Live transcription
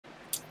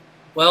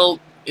Well,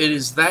 it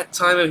is that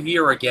time of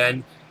year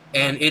again,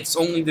 and it's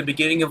only the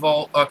beginning of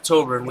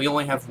October, and we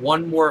only have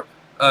one more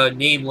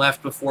name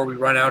left before we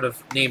run out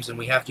of names, and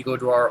we have to go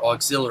to our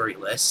auxiliary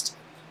list.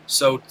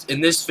 So,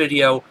 in this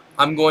video,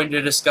 I'm going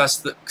to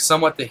discuss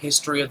somewhat the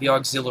history of the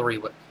auxiliary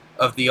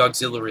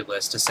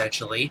list,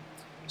 essentially.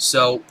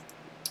 So,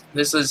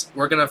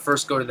 we're gonna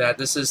first go to that.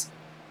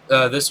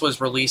 This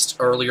was released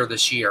earlier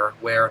this year,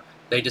 where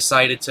they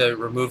decided to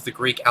remove the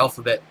Greek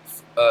alphabet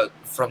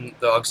from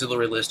the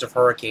auxiliary list of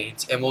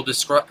hurricanes, and we'll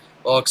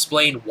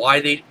explain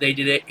why they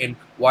did it and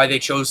why they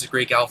chose the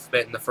Greek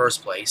alphabet in the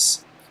first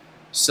place.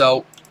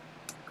 So,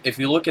 if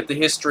you look at the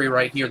history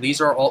right here, these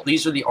are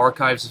the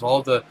archives of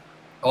all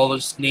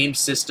those name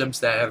systems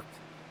that have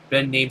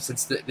been named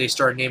since they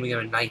started naming them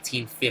in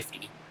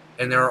 1950.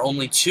 And there are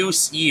only 2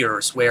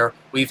 years where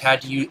we've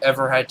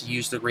ever had to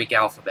use the Greek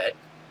alphabet.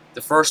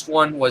 The first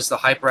one was the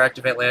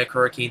hyperactive Atlantic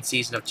hurricane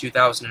season of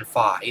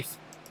 2005,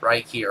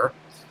 right here.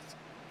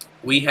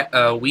 We had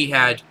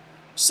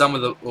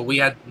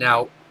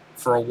now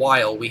for a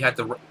while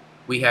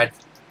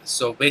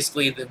so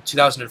basically in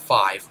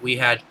 2005 we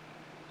had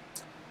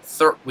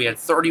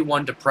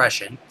 31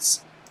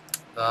 depressions.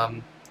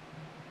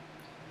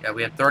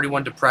 We had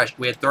 31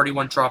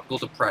 tropical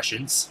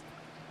depressions.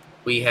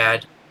 We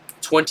had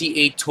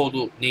 28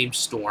 total named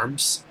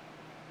storms.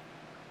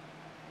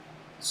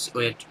 So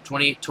we had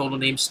 28 total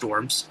named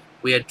storms.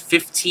 We had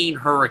 15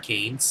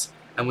 hurricanes,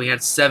 and we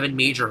had 7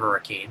 major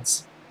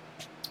hurricanes.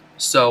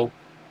 So,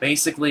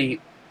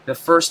 basically, the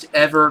first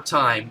ever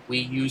time we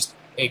used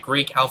a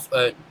Greek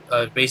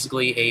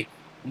basically a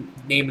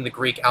name in the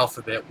Greek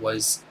alphabet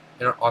was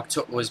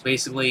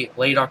basically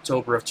late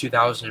October of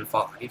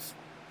 2005.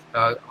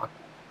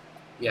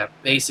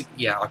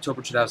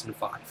 October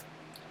 2005.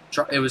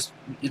 It was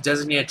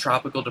designated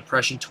Tropical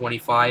Depression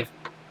 25,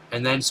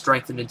 and then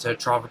strengthened into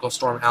Tropical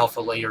Storm Alpha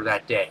later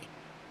that day,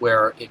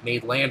 where it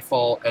made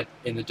landfall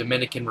in the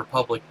Dominican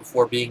Republic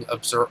before being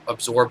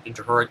absorbed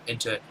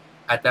into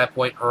at that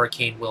point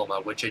Hurricane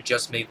Wilma, which had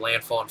just made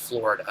landfall in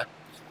Florida.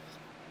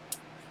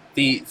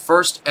 The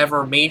first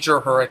ever major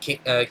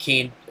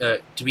hurricane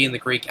to be in the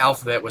Greek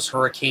alphabet was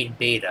Hurricane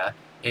Beta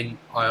in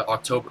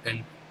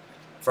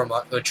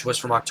which was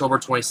from October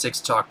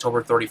 26th to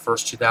October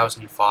 31st,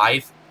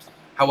 2005.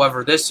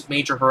 However, this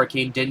major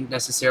hurricane didn't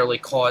necessarily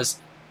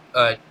cause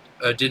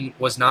didn't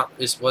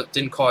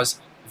cause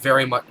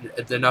very much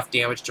enough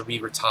damage to be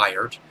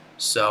retired.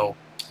 So,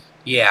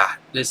 yeah,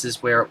 this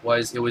is where it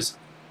was. It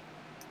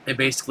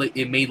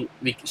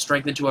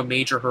strengthened to a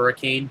major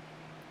hurricane.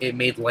 It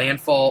made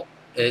landfall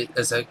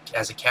as a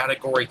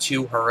Category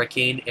 2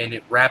 hurricane, and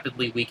it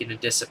rapidly weakened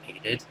and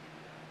dissipated.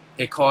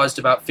 It caused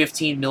about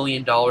 $15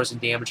 million in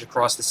damage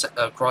across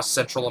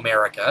Central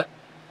America.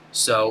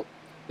 So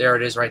there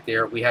it is right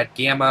there. We had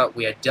Gamma,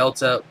 we had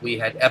Delta, we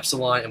had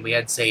Epsilon, and we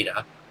had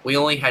Zeta. We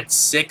only had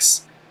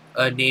 6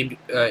 named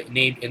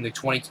in the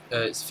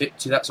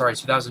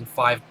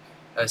 2005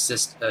 and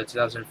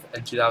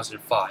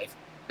 2005.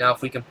 Now,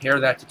 if we compare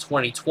that to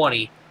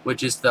 2020,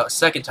 which is the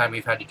second time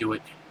we've had to do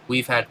it,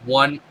 we've had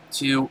 1,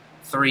 2,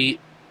 3,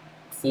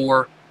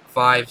 4,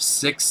 5,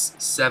 6,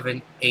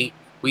 7, 8.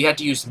 We had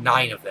to use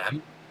 9 of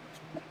them,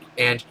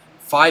 and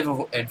five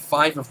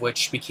of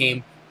which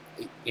became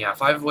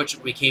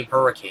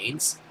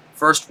hurricanes.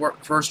 First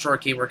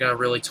hurricane we're going to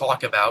really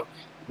talk about,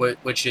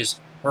 which is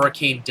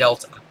Hurricane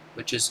Delta,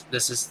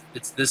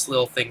 it's this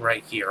little thing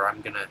right here.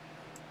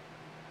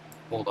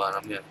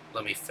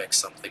 Let me fix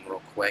something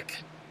real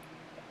quick.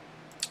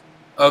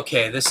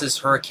 Okay, this is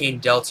Hurricane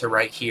Delta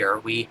right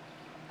here.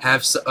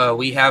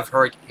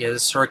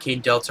 This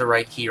Hurricane Delta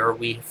right here.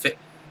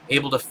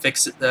 Able to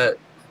fix the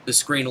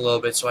screen a little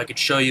bit so I could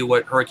show you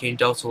what Hurricane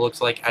Delta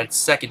looks like at its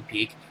second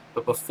peak.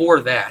 But before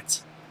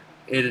that,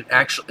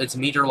 its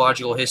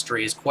meteorological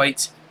history is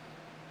quite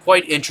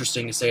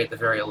interesting, to say at the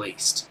very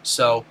least.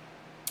 So,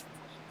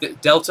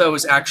 Delta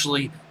was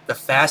actually the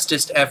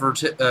fastest ever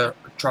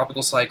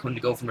tropical cyclone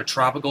to go from a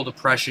tropical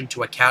depression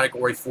to a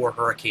Category 4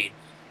 hurricane.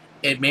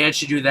 It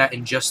managed to do that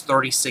in just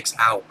 36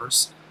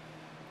 hours.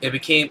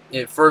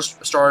 It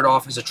first started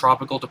off as a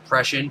tropical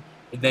depression,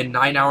 and then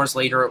 9 hours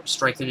later it was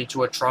strengthened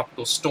into a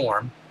tropical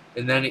storm,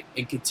 and then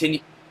it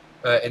continued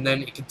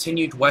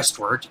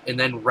westward, and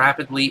then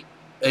rapidly.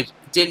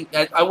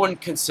 I wouldn't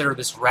consider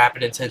this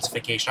rapid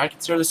intensification. I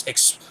consider this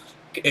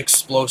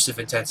explosive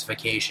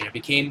intensification. It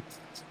became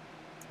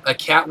a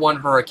Cat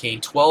 1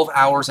 hurricane 12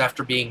 hours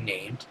after being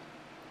named.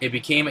 It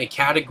became a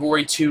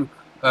Category 2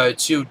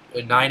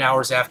 9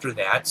 hours after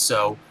that.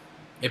 So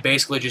it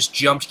basically just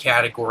jumped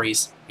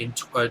categories in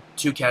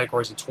 2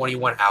 categories in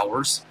 21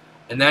 hours,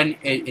 and then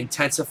it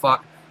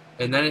intensified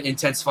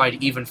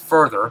even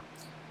further.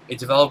 It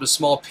developed a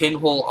small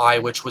pinhole eye,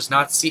 which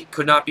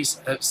could not be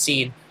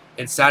seen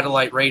in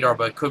satellite radar,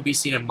 but could be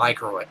seen in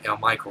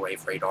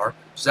microwave radar.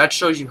 So that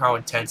shows you how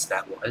intense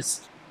that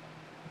was.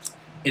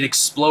 It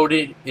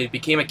exploded. It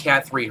became a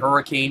Cat 3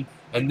 hurricane,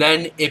 and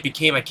then it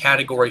became a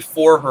Category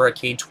 4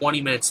 hurricane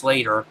 20 minutes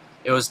later.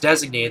 It was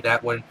designated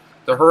that when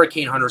the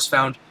hurricane hunters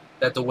found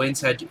that the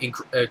winds had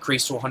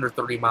increased to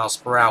 130 miles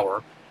per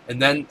hour,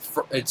 and then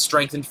it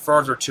strengthened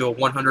further to a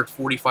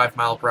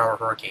 145-mile-per-hour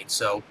hurricane.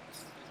 So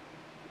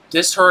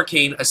this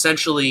hurricane,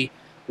 essentially,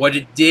 what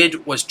it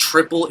did was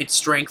triple its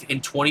strength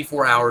in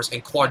 24 hours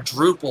and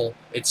quadruple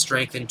its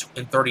strength in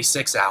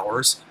 36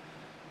 hours.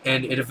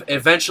 And it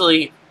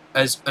eventually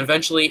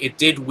it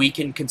did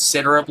weaken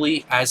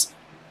considerably as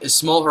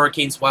small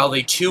hurricanes, while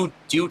they too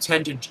do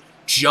tend to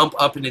jump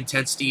up in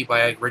intensity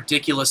by a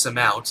ridiculous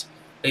amount,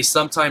 they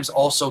sometimes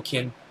also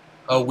can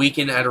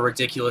weaken at a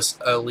ridiculous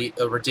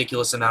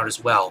amount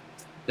as well.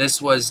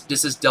 This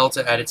is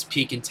Delta at its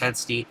peak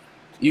intensity.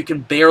 You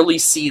can barely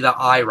see the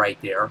eye right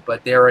there,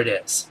 but there it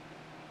is.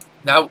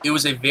 Now, it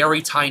was a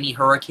very tiny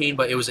hurricane,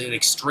 but it was an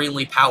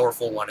extremely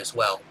powerful one as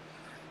well,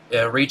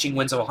 reaching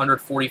winds of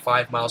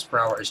 145 miles per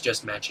hour, as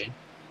just mentioned.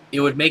 It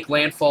would make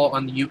landfall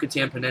on the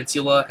Yucatan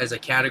Peninsula as a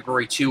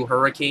Category 2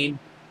 hurricane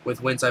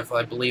with winds of,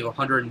 I believe,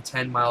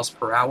 110 miles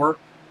per hour.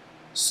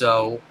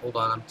 So, hold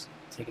on, I'm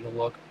taking a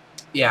look.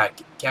 Yeah,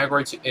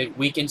 Category 2, it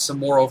weakened some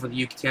more over the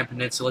Yucatan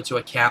Peninsula to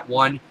a Cat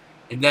 1,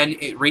 and then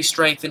it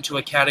re-strengthened to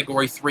a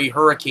Category 3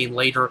 hurricane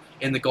later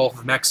in the Gulf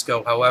of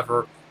Mexico.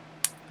 However,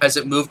 as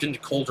it moved into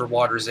colder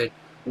waters, it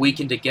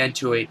weakened again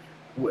to a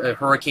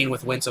hurricane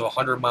with winds of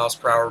 100 miles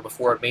per hour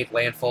before it made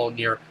landfall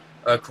near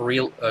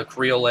Creole,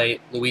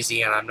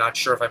 Louisiana. I'm not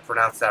sure if I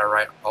pronounced that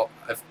right.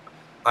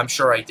 I'm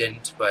sure I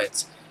didn't,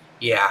 but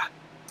yeah.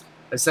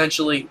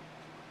 Essentially,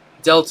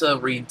 Delta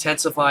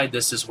re-intensified.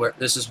 This is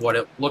what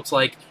it looked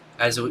like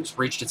as it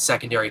reached its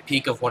secondary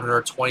peak of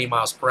 120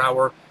 miles per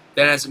hour.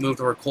 Then, as it moved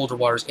over colder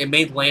waters, it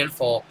made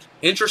landfall.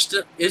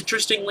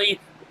 Interestingly,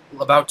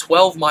 about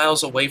 12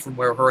 miles away from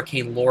where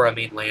Hurricane Laura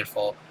made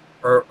landfall,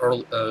 or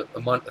a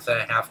month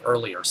and a half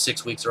earlier,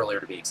 6 weeks earlier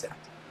to be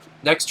exact.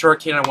 Next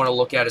hurricane I want to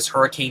look at is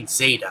Hurricane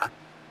Zeta,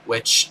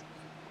 which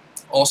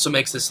also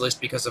makes this list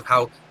because of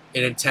how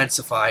it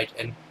intensified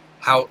and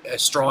how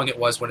strong it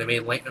was when it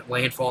made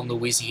landfall in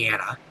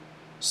Louisiana.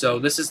 So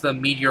this is the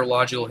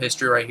meteorological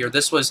history right here.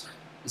 This was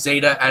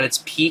Zeta at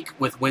its peak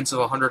with winds of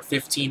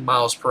 115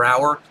 miles per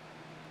hour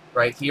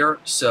right here.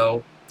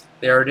 So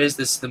there it is.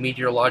 This is the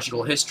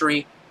meteorological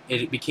history.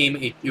 It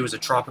was a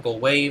tropical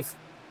wave,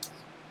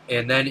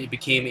 and then it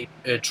became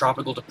a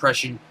tropical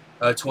depression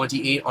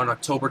 28 on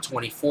October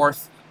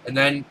 24th, and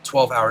then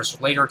 12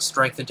 hours later it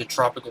strengthened to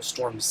Tropical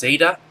Storm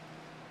Zeta,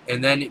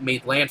 and then it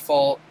made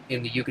landfall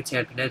in the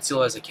Yucatan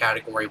Peninsula as a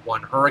Category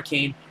 1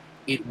 hurricane.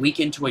 It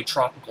weakened to a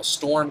tropical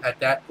storm at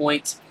that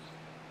point,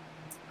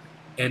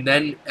 and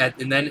then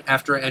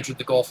after it entered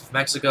the Gulf of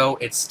Mexico,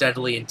 it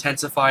steadily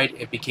intensified.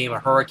 It became a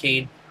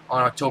hurricane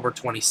on October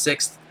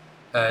 26th,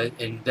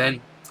 and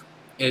then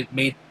it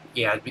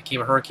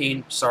became a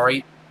hurricane.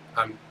 Sorry,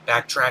 I'm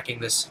backtracking.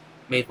 This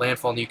made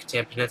landfall in the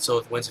Yucatan Peninsula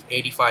with winds of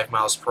 85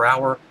 miles per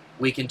hour,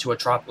 weakened to a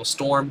tropical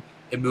storm.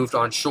 It moved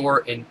on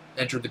shore and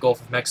entered the Gulf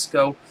of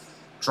Mexico.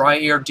 Dry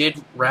air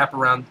did wrap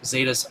around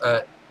Zeta's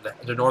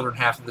the northern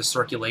half of the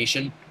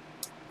circulation,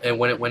 and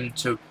when it went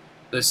into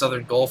the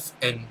southern Gulf,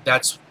 and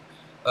that's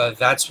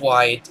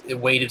why it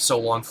waited so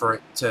long for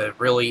it to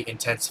really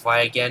intensify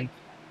again.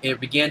 It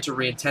began to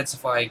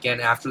re-intensify again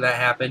after that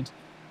happened,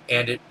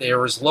 and there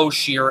was low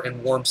shear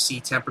and warm sea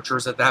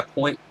temperatures at that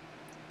point.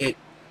 It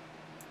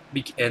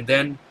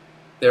became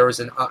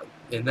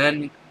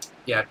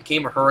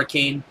a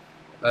hurricane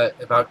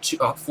about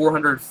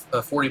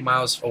 440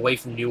 miles away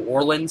from New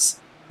Orleans.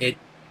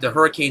 The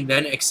hurricane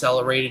then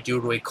accelerated due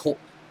to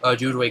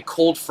a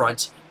cold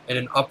front and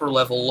an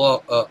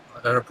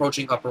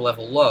approaching upper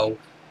level low,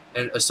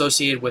 and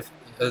associated with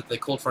the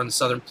cold front in the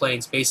southern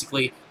plains.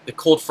 Basically, the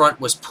cold front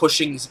was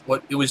pushing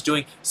what it was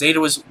doing. Zeta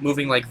was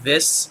moving like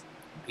this.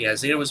 Yeah,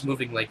 Zeta was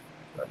moving like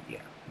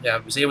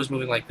Zeta was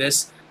moving like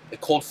this. The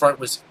cold front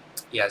was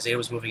Zeta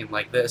was moving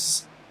like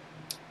this.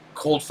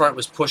 Cold front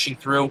was pushing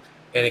through,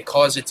 and it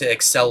caused it to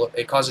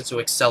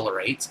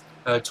accelerate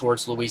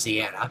towards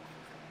Louisiana.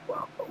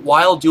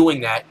 While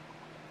doing that,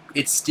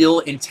 it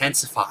still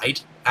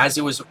intensified as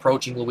it was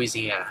approaching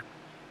Louisiana.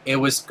 It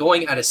was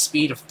going at a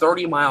speed of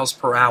 30 miles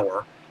per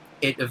hour.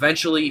 It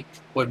eventually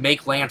would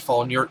make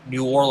landfall near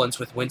New Orleans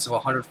with winds of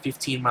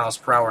 115 miles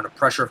per hour and a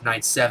pressure of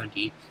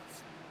 970.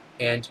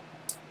 And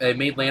it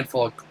made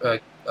landfall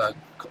at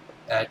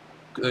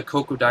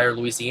Cocodire,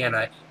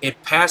 Louisiana.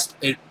 It passed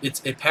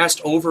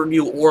over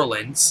New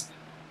Orleans,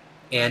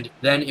 and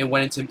then it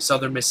went into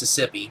southern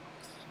Mississippi.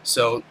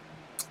 So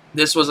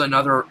this was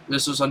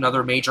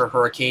another major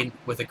hurricane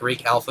with a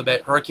Greek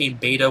alphabet. Hurricane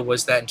Beta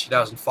was that in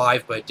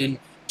 2005, but it didn't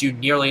do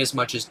nearly as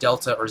much as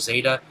Delta or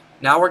Zeta.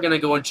 Now we're going to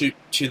go into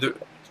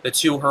the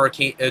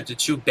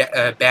two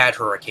bad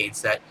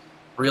hurricanes that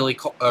really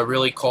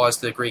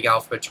caused the Greek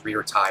alphabet to be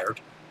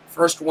retired.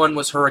 First one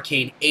was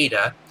Hurricane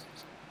Eta,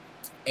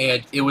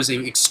 and it was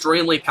an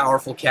extremely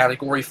powerful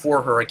Category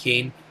 4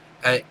 hurricane,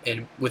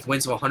 and with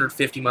winds of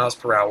 150 miles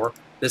per hour.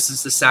 This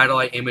is the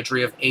satellite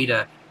imagery of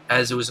Eta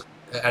as it was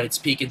at its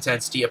peak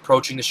intensity,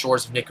 approaching the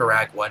shores of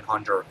Nicaragua and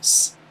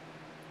Honduras.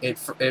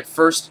 At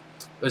first,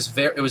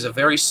 it was a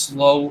very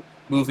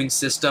slow-moving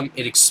system.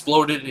 It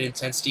exploded in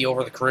intensity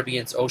over the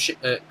Caribbean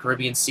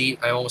Sea.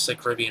 I almost said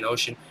Caribbean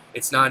Ocean.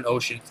 It's not an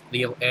ocean.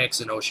 The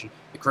Atlantic's an ocean.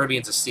 The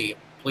Caribbean's a sea.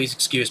 Please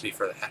excuse me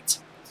for that.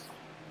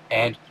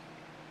 And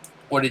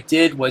what it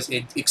did was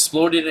it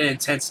exploded in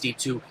intensity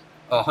to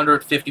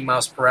 150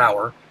 miles per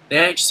hour. They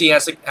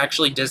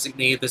actually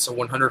designated this a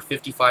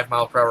 155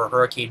 mile per hour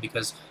hurricane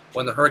because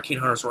when the hurricane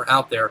hunters were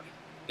out there,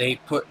 they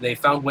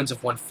found winds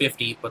of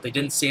 150, but they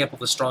didn't sample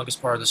the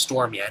strongest part of the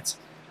storm yet.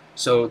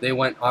 So they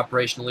went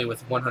operationally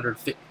with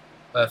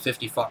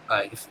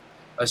 155.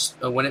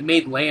 When it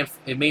made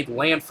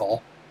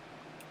landfall.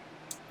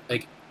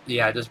 Like,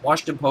 yeah, the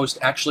Washington Post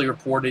actually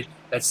reported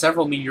that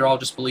several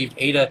meteorologists believed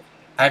Eta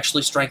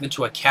actually strengthened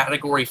to a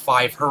Category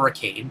 5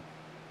 hurricane.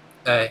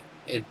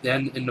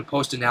 Then in the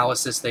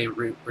post-analysis, they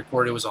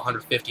recorded it was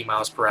 150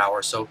 miles per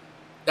hour. So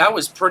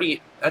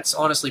that's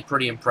honestly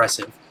pretty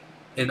impressive.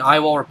 An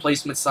eyewall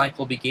replacement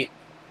cycle began.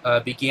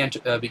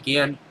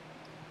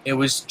 It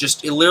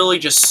literally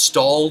just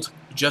stalled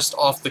just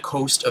off the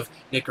coast of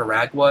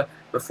Nicaragua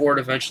before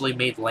it eventually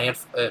made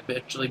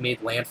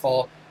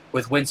landfall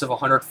with winds of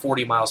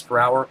 140 miles per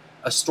hour.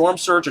 A storm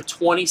surge of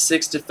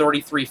 26 to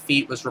 33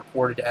 feet was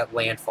reported at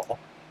landfall.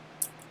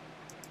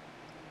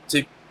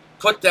 To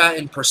put that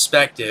in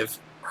perspective,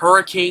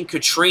 Hurricane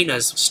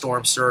Katrina's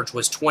storm surge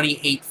was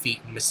 28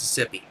 feet in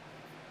Mississippi.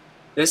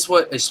 This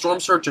was a storm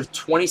surge of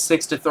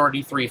 26 to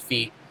 33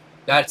 feet.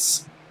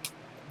 That's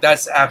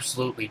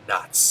absolutely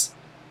nuts.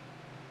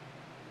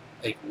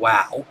 Like,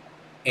 wow.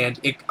 And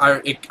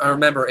I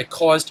remember it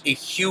caused a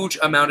huge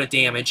amount of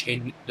damage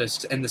in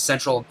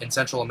Central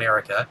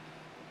America.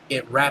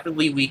 It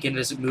rapidly weakened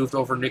as it moved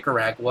over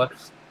Nicaragua,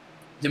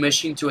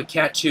 diminishing to a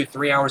Cat 2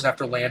 3 hours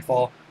after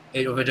landfall.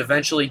 It would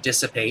eventually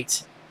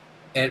dissipate,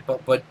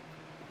 but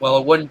well,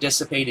 it wouldn't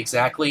dissipate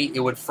exactly.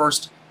 It would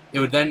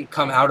then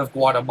come out of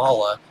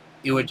Guatemala.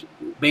 It would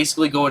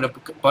basically go in a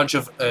bunch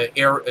of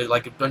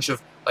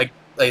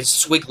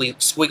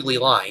squiggly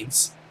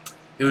lines.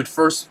 It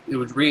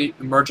would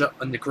re-emerge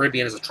in the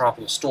Caribbean as a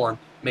tropical storm,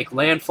 make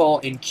landfall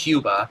in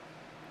Cuba,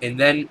 and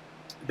then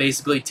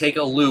basically take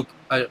a loop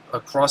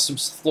across from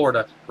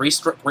Florida,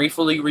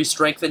 briefly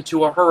re-strengthen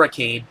to a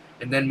hurricane,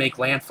 and then make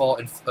landfall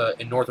in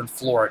northern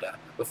Florida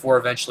before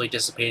eventually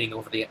dissipating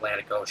over the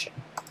Atlantic Ocean.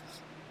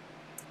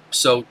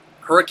 So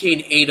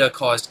Hurricane Eta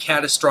caused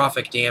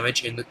catastrophic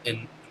damage in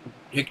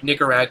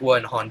Nicaragua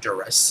and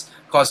Honduras.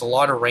 Caused a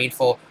lot of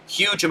rainfall,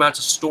 huge amounts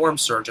of storm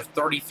surge of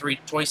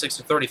 26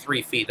 to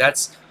 33 feet.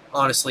 That's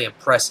honestly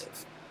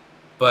impressive.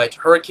 But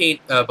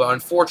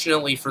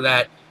unfortunately for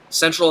that,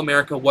 Central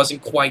America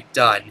wasn't quite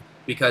done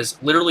because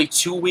literally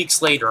 2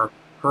 weeks later,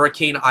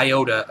 Hurricane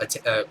Iota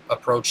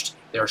approached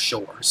their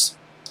shores.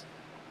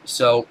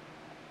 So,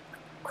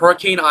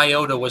 Hurricane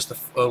Iota was the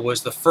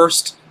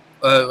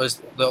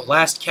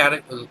last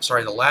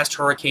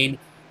hurricane,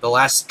 the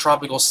last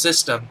tropical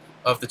system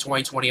of the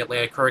 2020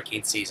 Atlantic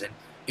hurricane season.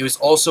 It was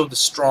also the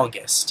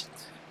strongest.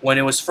 When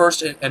it was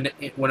first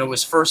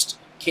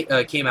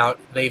came out,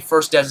 they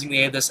first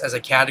designated this as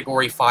a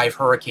Category 5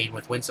 hurricane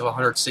with winds of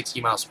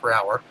 160 miles per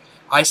hour.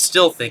 I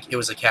still think it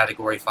was a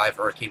Category 5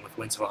 hurricane with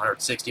winds of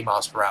 160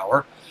 miles per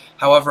hour.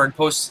 However, in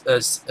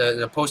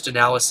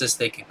post-analysis,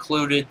 they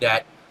concluded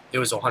that it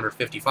was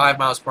 155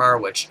 miles per hour,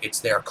 which it's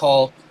their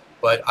call,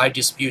 but I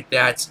dispute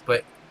that.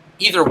 But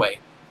either way,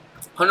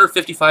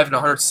 155 and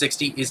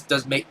 160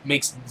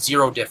 makes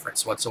zero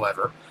difference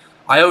whatsoever.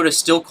 Iota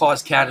still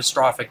caused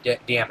catastrophic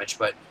damage,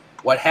 but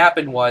what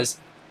happened was,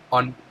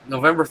 on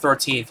November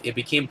 13th, it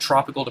became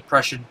Tropical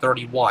Depression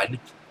 31,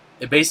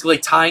 basically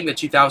tying the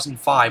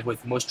 2005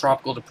 with most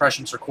tropical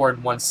depressions recorded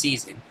in one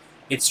season.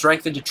 It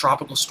strengthened to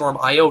Tropical Storm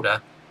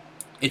Iota.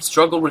 It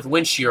struggled with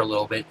wind shear a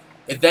little bit.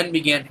 It then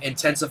began to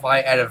intensify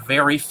at a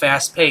very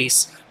fast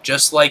pace,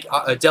 just like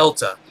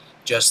Delta,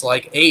 just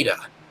like Eta,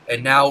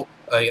 and now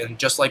and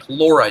just like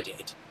Laura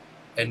did.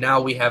 And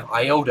now we have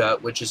Iota,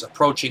 which is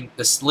approaching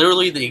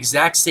literally the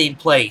exact same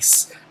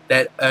place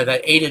that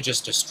Eta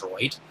just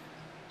destroyed.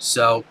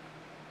 So,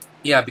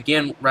 yeah,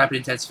 began rapid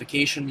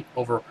intensification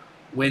over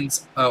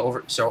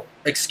over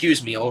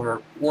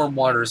warm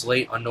waters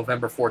late on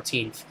November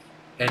 14th,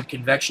 and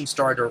convection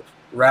started to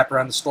wrap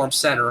around the storm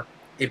center.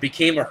 It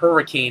became a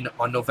hurricane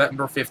on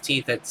November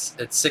 15th at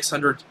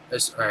 600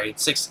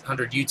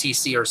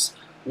 UTC, or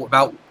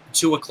about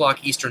 2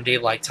 o'clock Eastern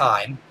Daylight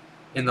Time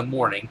in the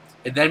morning.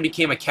 It then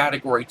became a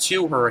Category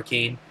 2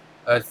 hurricane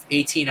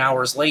 18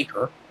 hours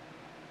later,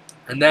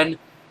 and then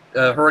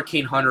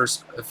hurricane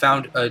hunters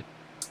found a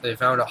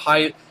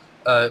high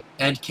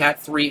end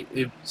Cat 3.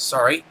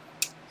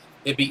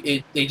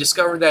 They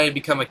discovered that it had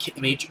become a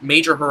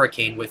major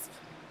hurricane with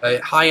a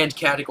high-end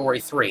Category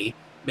 3,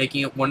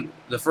 making it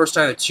the first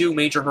time that 2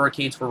 major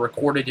hurricanes were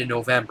recorded in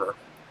November,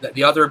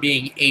 the other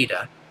being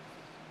Eta.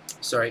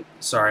 Sorry,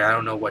 I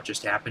don't know what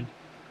just happened.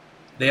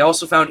 They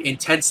also found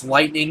intense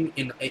lightning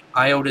in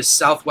Iota's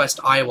southwest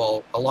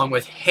eyewall, along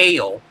with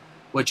hail,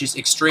 which is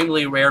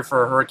extremely rare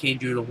for a hurricane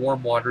due to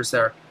warm waters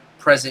that are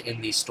present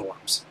in these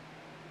storms.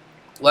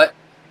 Let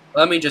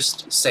me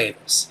just say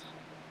this.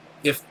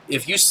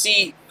 If you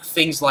see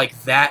things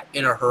like that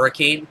in a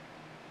hurricane,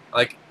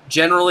 like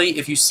generally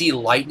if you see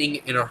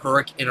lightning in a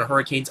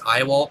hurricane's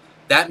eyewall,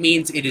 that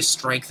means it is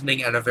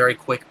strengthening at a very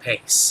quick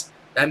pace.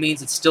 That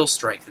means it's still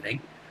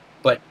strengthening.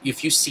 But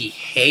if you see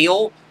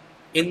hail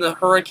in the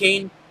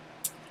hurricane,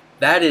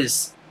 that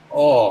is,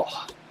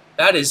 oh,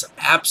 that is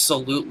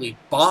absolutely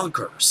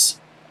bonkers.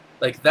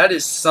 Like, that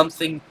is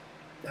something,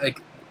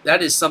 like,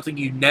 that is something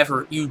you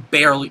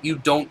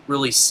don't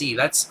really see.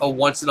 That's a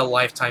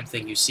once-in-a-lifetime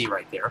thing you see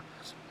right there.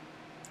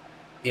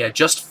 Yeah,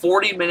 just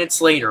 40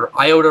 minutes later,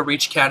 Iota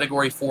reached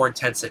Category 4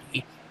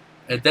 intensity,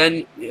 and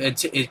then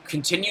it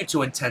continued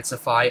to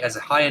intensify as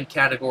a high-end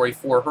Category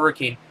 4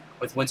 hurricane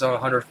with winds of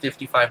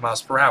 155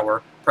 miles per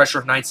hour, pressure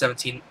of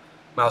 917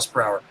 miles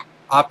per hour.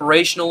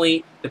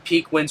 Operationally, the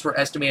peak winds were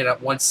estimated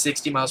at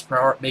 160 miles per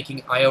hour,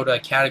 making Iota a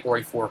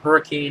Category 4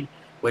 hurricane,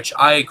 which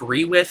I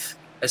agree with,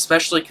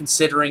 especially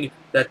considering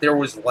that there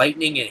was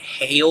lightning and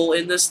hail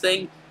in this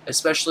thing,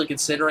 especially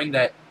considering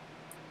that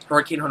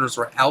hurricane hunters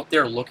were out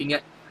there looking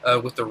at,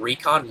 with the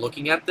recon,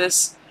 looking at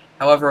this.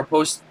 However,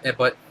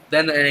 but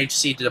then the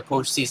NHC did a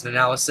postseason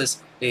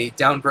analysis. They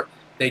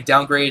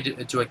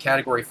downgraded to a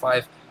Category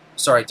 5,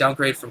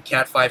 downgraded from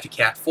Cat 5 to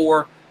Cat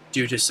 4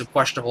 due to some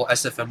questionable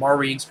SFMR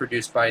readings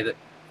produced by the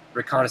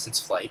reconnaissance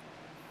flight.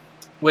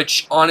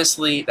 Which,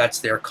 honestly, that's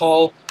their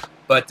call.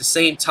 But at the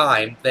same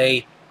time,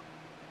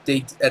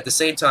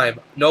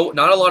 not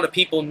a lot of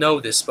people know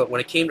this, but when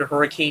it came to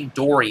Hurricane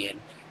Dorian,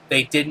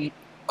 they didn't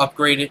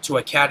upgrade it to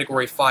a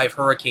Category 5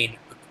 hurricane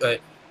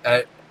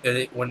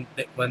when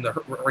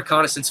the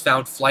reconnaissance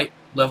found flight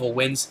level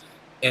winds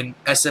and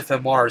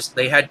SFMRs.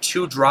 They had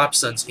 2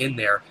 dropsons in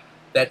there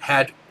that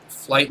had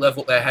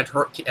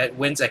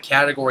winds at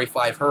Category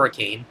 5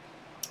 hurricane.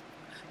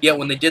 Yet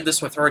when they did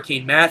this with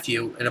Hurricane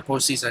Matthew in a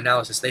postseason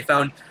analysis, they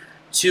found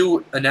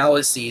 2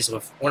 analyses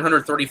with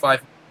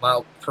 135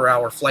 mile per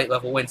hour flight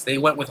level winds. They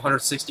went with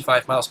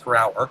 165 miles per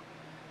hour.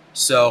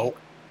 So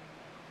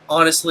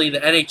honestly, the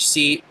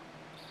NHC,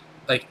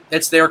 like,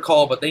 it's their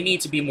call, but they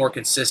need to be more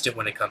consistent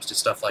when it comes to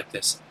stuff like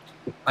this.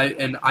 I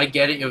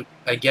get it.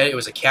 I get it. It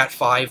was a Cat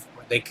 5.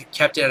 They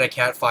kept it at a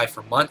Cat 5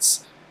 for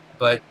months,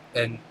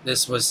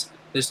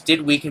 this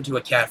did weaken to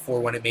a Cat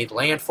 4 when it made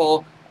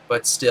landfall.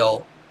 But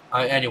still,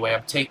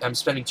 anyway, I'm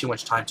spending too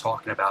much time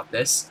talking about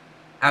this.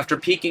 After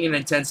peaking in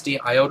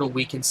intensity, Iota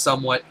weakened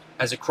somewhat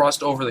as it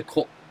crossed over the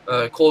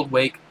cold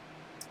wake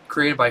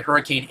created by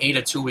Hurricane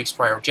Eta 2 weeks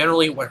prior.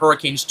 Generally, what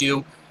hurricanes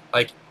do,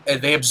 like,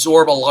 they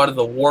absorb a lot of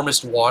the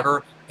warmest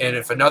water, and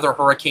if another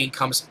hurricane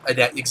comes at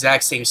that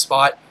exact same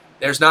spot,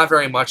 there's not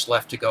very much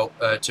left to go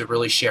to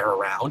really share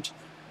around.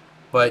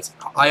 But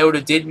Iota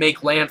did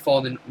make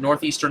landfall in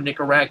northeastern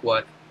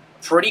Nicaragua,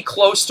 pretty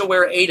close to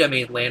where Eta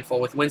made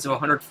landfall, with winds of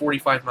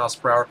 145 miles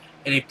per hour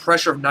and a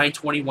pressure of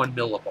 921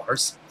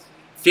 millibars,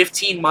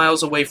 15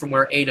 miles away from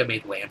where Eta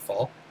made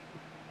landfall.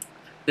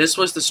 This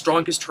was the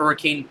strongest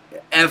hurricane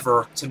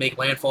ever to make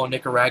landfall in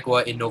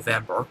Nicaragua in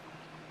November.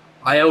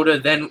 Iota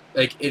then,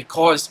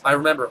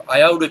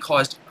 Iota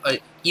caused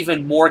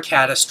even more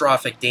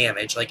catastrophic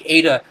damage. Like,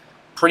 Eta,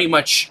 pretty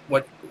much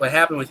what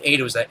happened with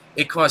Eta was that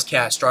it caused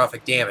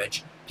catastrophic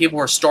damage. People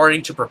were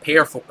starting to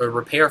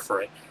repair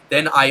for it.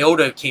 Then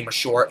Iota came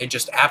ashore and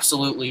just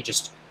absolutely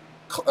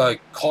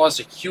caused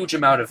a huge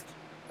amount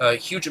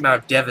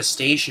of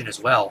devastation as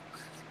well.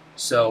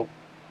 So,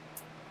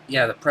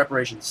 yeah, the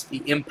preparations,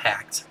 the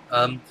impact.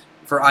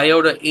 For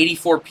Iota,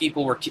 84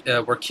 people were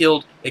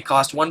killed. It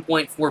cost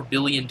 $1.4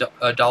 billion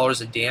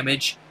in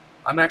damage.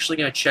 I'm actually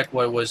going to check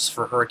what it was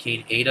for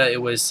Hurricane Eta.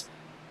 It was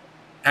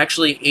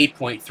actually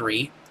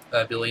 8.3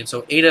 billion.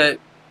 So Eta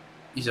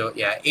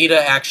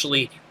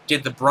actually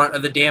did the brunt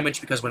of the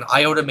damage, because when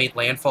Iota made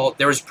landfall,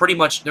 there was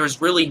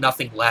really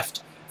nothing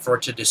left for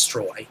it to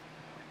destroy.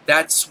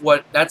 That's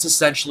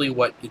essentially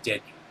what it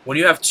did. When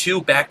you have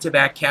 2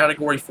 back-to-back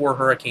Category 4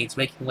 hurricanes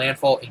making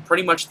landfall in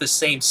pretty much the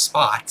same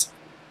spot,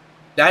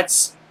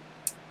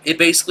 it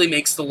basically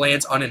makes the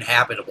lands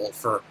uninhabitable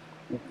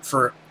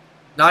for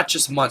not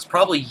just months,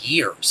 probably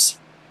years.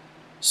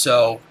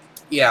 So,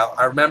 yeah,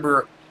 I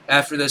remember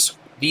after this,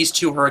 these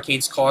 2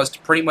 hurricanes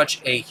caused pretty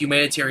much a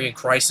humanitarian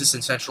crisis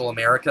in Central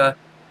America,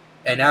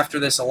 and after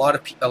this, a lot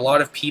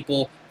of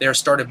people there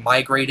started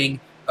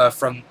migrating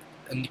from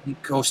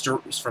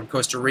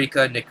Costa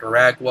Rica,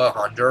 Nicaragua,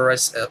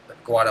 Honduras,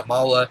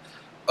 Guatemala.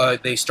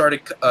 They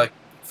started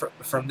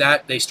from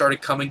that. They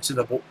started coming to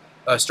the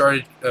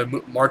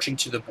marching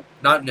to the,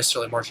 not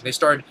necessarily marching. They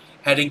started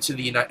heading to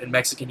the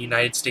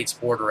Mexican-United States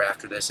border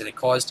after this, and it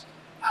caused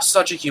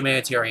such a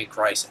humanitarian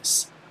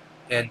crisis.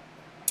 And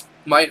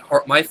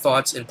my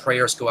thoughts and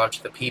prayers go out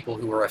to the people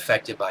who were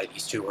affected by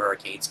these 2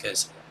 hurricanes,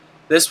 because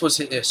this was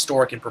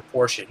historic in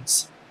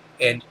proportions.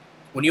 And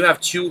when you have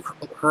 2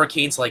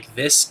 hurricanes like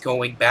this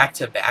going back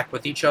to back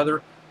with each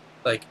other,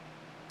 like,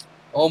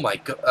 oh my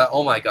god,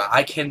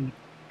 I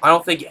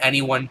don't think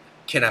anyone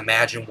can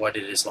imagine what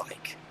it is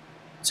like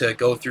to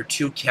go through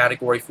 2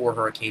 Category 4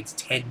 hurricanes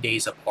 10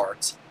 days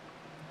apart.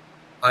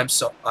 I'm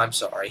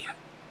sorry.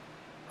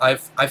 I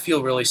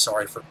feel really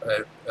sorry for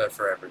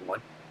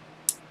everyone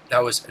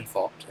that was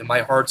involved. And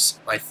my thoughts,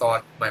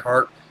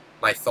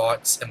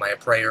 and my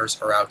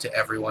prayers are out to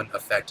everyone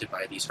affected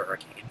by these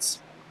hurricanes.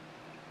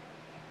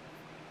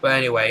 But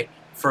anyway,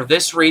 for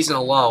this reason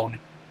alone,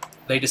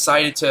 they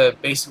decided to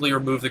basically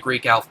remove the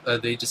Greek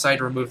they decided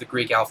to remove the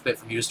Greek alphabet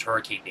from used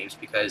hurricane names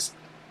because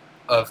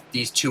of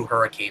these two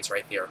hurricanes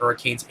right there,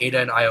 Hurricanes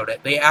Eta and Iota.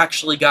 They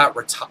actually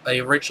they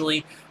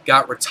originally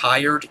got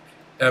retired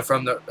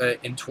from the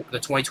the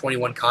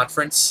 2021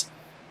 conference.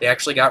 They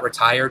actually got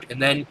retired,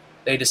 and then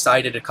they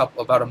decided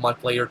about a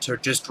month later to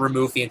just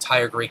remove the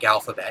entire Greek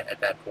alphabet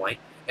at that point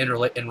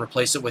and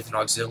replace it with an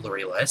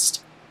auxiliary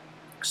list.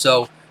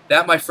 So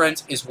that, my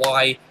friends, is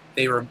why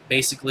they were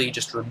basically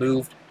just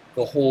removed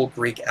the whole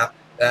Greek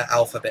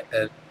alphabet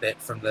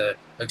from the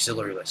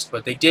auxiliary list.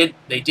 But they did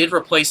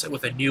replace it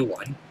with a new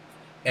one,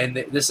 and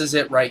this is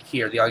it right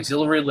here. The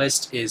auxiliary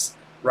list is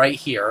right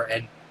here,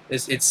 and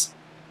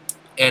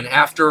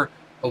after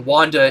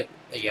Wanda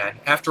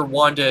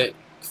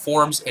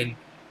forms and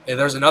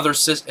there's another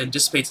and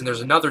dissipates and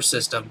there's another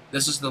system,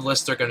 this is the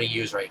list they're going to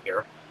use right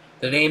here.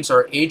 The names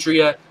are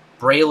Adria,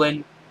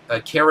 Braylen,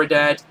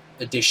 Caridad,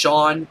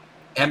 Deshawn,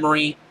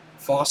 Emery,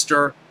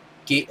 Foster,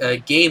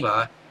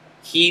 Gemma,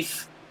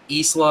 Heath,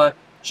 Isla,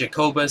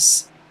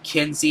 Jacobus,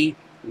 Kenzie,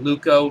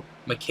 Lucio,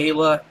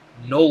 Makayla,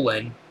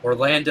 Nolan,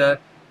 Orlanda,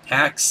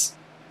 Pax,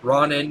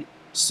 Ronin,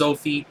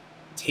 Sophie,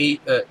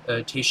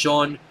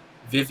 Tayshaun,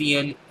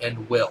 Viviana,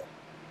 and Will.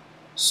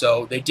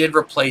 So they did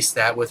replace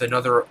that with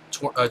another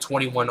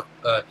 21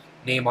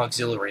 name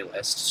auxiliary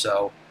list.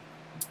 So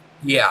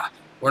yeah,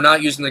 we're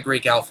not using the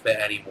Greek alphabet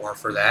anymore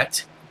for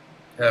that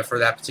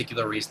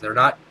particular reason. They're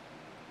not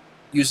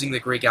using the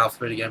Greek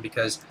alphabet again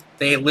because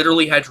they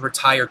literally had to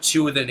retire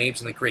 2 of the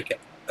names in the Greek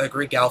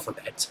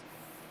alphabet.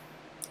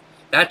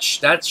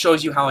 That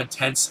shows you how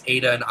intense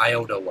Eta and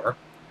Iota were.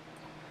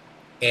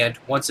 And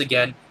once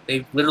again,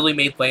 they literally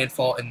made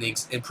landfall in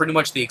pretty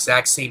much the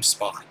exact same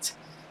spot.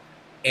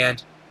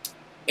 And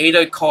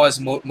Eta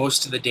caused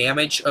most of the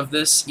damage of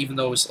this, even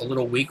though it was a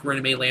little weak when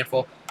it made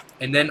landfall.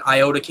 And then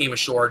Iota came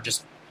ashore,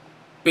 just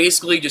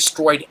basically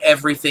destroyed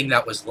everything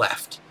that was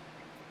left.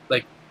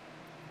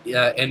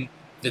 And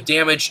the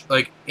damage,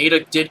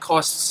 Eta did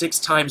cost 6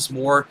 times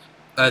more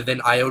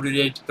than Iota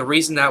did. The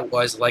reason that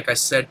was, like I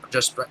said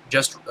just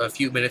a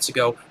few minutes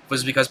ago,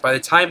 was because by the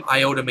time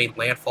Iota made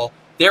landfall,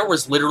 there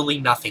was literally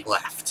nothing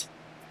left.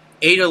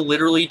 Eta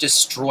literally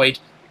destroyed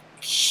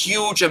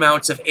huge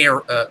amounts of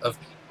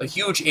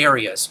huge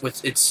areas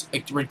with its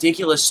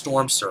ridiculous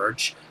storm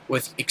surge,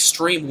 with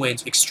extreme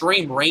winds,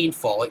 extreme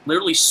rainfall. It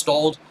literally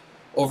stalled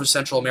over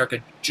Central America,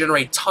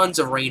 generated tons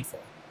of rainfall.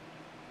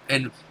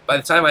 And by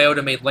the time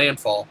Iota made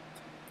landfall,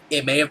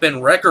 it may have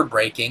been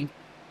record-breaking,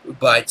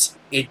 but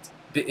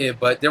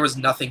there was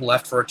nothing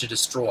left for it to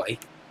destroy.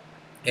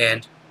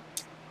 And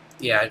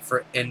yeah,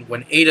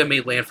 when Eta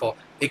made landfall,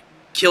 it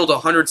killed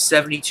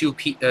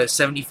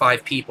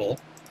 75 people.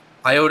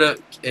 Iota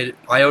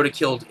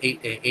killed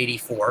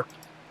 84,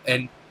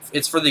 and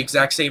it's for the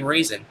exact same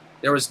reason.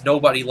 There was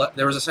nobody left.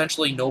 There was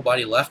essentially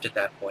nobody left at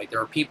that point. There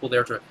were people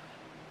there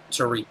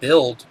to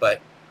rebuild,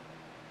 but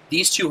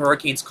these 2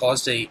 hurricanes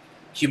caused a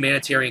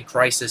humanitarian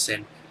crisis,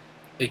 and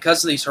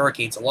because of these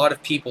hurricanes, a lot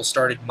of people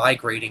started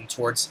migrating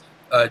towards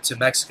to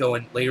Mexico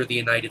and later the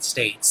United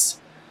States.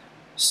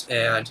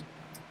 And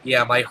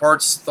yeah, my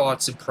heart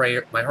thoughts and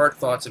prayers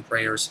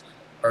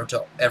are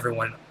to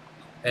everyone.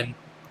 And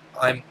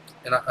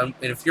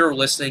if you're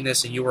listening to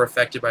this and you were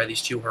affected by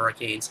these 2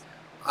 hurricanes,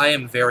 I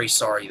am very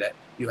sorry that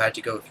you had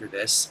to go through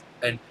this,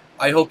 and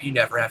I hope you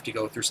never have to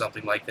go through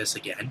something like this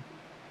again.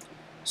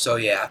 So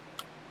yeah,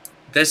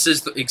 this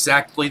is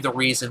exactly the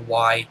reason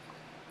why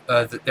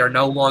they're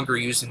no longer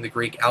using the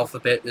Greek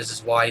alphabet. This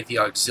is why the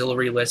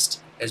auxiliary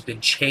list has been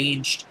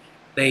changed.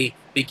 They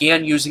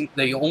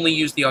only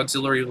used the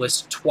auxiliary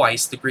list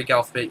twice, the Greek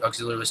alphabet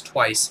auxiliary list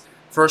twice.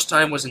 First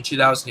time was in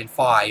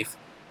 2005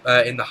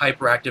 in the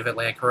hyperactive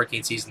Atlantic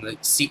hurricane season,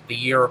 the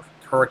year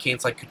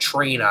hurricanes like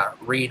Katrina,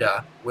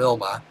 Rita,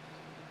 Wilma,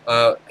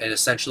 and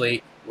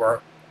essentially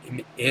were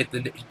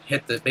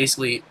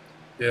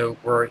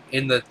were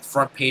in the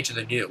front page of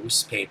the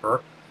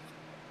newspaper.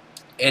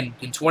 And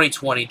in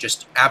 2020,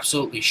 just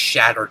absolutely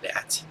shattered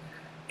that.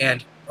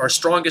 And our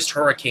strongest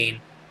hurricane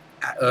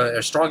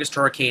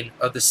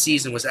of the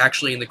season was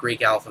actually in the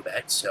Greek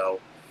alphabet. So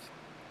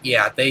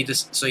yeah,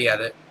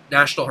 the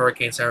National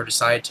Hurricane Center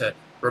decided to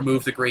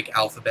remove the Greek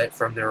alphabet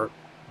from their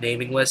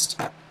naming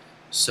list.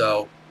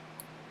 So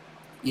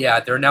yeah,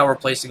 they're now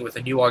replacing it with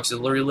a new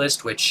auxiliary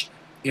list, which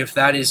if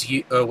that is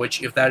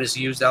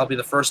used, that'll be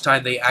the first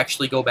time they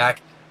actually go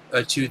back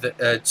to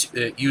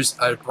use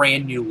a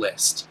brand new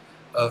list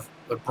of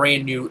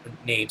brand new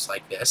names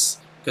like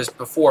this, because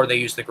before they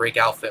used the Greek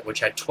alphabet,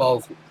 which had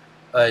 12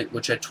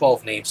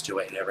 names to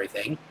it and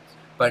everything.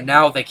 But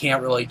now they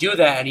can't really do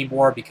that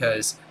anymore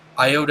because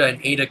Iota and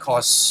Eta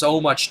caused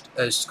so much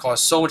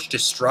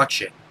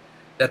destruction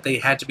that they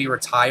had to be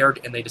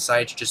retired, and they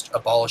decided to just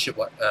abolish it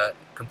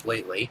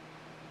completely.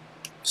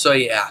 So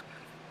yeah,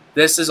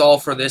 this is all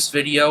for this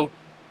video.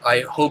 I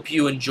hope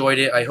you enjoyed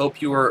it. I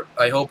hope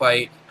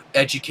I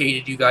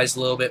educated you guys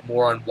a little bit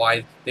more on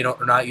why they're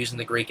not using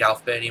the Greek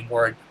alphabet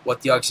anymore and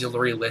what the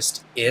auxiliary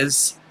list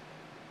is.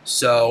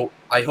 So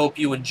I hope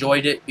you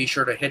enjoyed it. Be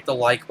sure to hit the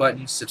like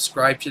button,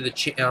 subscribe to the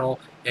channel,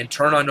 and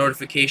turn on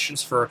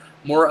notifications for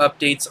more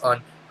updates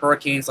on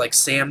hurricanes like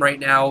Sam right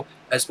now,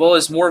 as well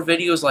as more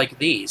videos like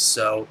these.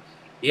 So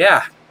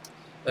yeah.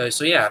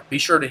 Be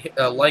sure to hit,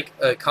 like,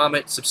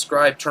 comment,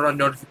 subscribe, turn on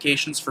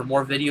notifications for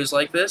more videos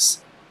like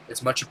this.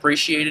 It's much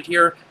appreciated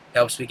here.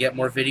 Helps me get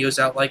more videos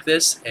out like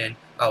this, and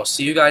I'll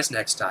see you guys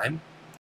next time.